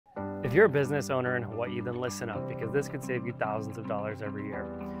If you're a business owner in Hawaii, then listen up, because this could save you thousands of dollars every year.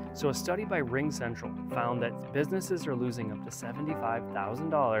 So a study by Ring Central found that businesses are losing up to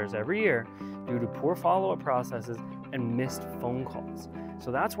 $75,000 every year due to poor follow-up processes and missed phone calls.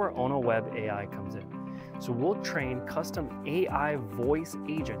 So that's where OnaWeb AI comes in. So we'll train custom AI voice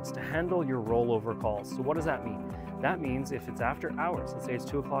agents to handle your rollover calls. So what does that mean? That means if it's after hours, let's say it's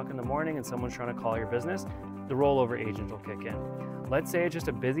 2 o'clock in the morning and someone's trying to call your business, the rollover agent will kick in. Let's say it's just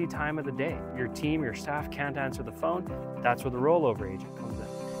a busy time of the day. Your team, your staff can't answer the phone. That's where the rollover agent comes in.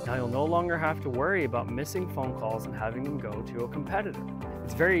 Now you'll no longer have to worry about missing phone calls and having them go to a competitor.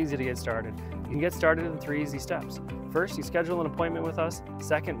 It's very easy to get started. You can get started in 3 easy steps. First, you schedule an appointment with us.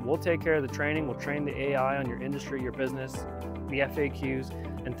 Second, we'll take care of the training. We'll train the AI on your industry, your business, the FAQs.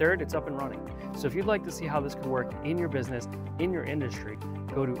 And third, it's up and running. So if you'd like to see how this could work in your business, in your industry,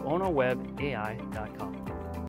 go to onawebai.com.